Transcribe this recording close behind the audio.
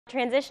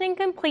Transitioning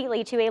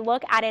completely to a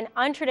look at an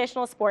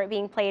untraditional sport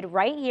being played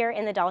right here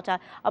in the Delta,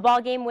 a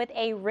ball game with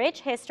a rich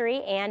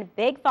history and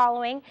big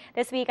following.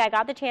 This week I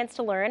got the chance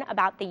to learn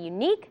about the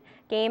unique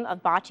game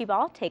of bocce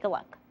ball. Take a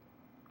look.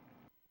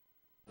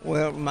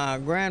 Well, my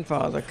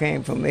grandfather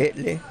came from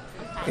Italy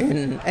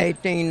in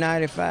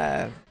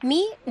 1895.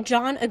 Meet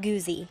John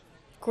Aguzzi,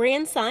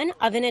 grandson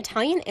of an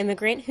Italian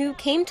immigrant who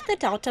came to the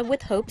Delta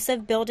with hopes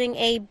of building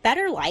a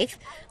better life,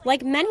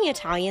 like many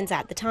Italians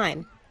at the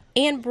time,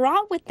 and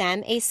brought with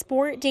them a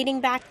sport dating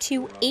back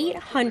to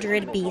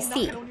 800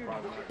 BC,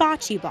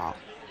 bocce ball.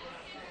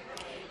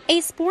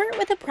 A sport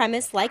with a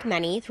premise like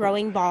many,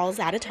 throwing balls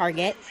at a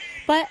target,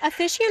 but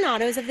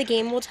aficionados of the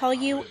game will tell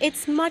you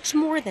it's much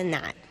more than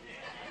that.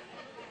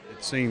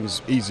 It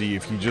seems easy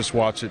if you just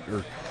watch it,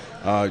 or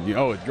all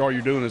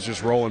you're doing is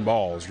just rolling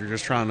balls. You're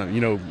just trying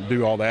to,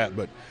 do all that,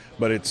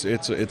 but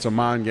it's a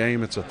mind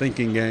game, it's a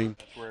thinking game.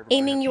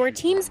 Aiming your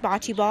team's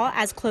bocce ball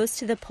as close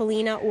to the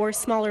Polina or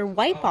smaller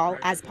white ball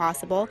as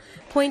possible,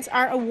 points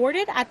are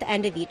awarded at the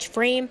end of each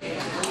frame,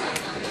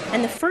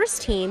 and the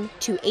first team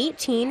to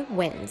 18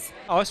 wins.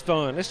 Oh, it's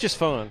fun. It's just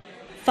fun.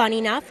 Fun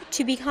enough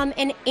to become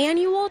an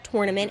annual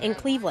tournament in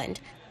Cleveland.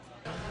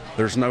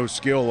 There's no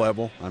skill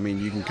level. I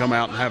mean, you can come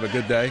out and have a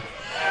good day,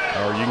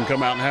 or you can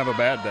come out and have a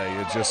bad day.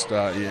 It's just,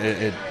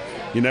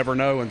 you never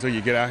know until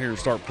you get out here and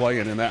start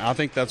playing, and I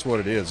think that's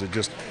what it is.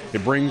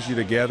 It brings you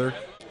together.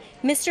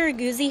 Mr.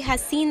 Aguzzi has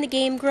seen the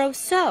game grow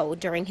so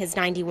during his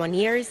 91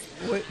 years.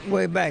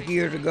 Way back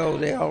years ago,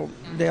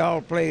 they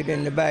all played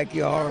in the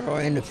backyard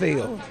or in the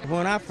field.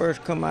 When I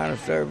first come out of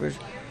service,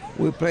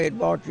 we played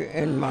bocce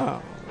in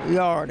my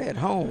yard at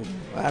home.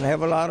 I'd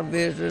have a lot of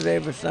visitors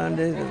every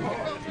Sunday.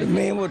 The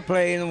men would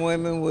play and the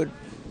women would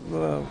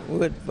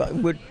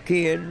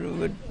kids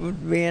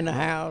would be in the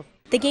house.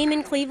 The game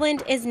in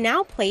Cleveland is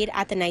now played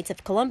at the Knights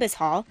of Columbus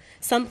Hall.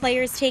 Some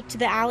players take to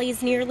the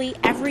alleys nearly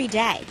every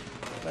day.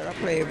 But I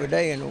play every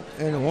day in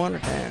the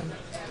wintertime.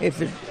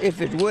 If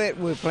it's wet,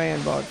 we're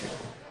playing bocce.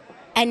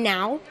 And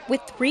now,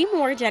 with 3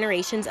 more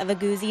generations of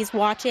Aguzzis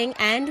watching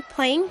and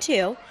playing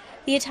too,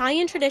 the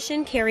Italian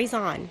tradition carries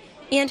on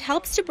and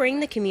helps to bring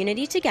the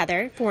community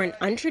together for an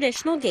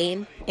untraditional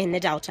game in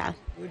the Delta.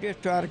 We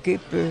just try to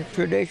keep the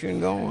tradition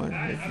going.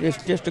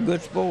 It's just a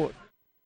good sport.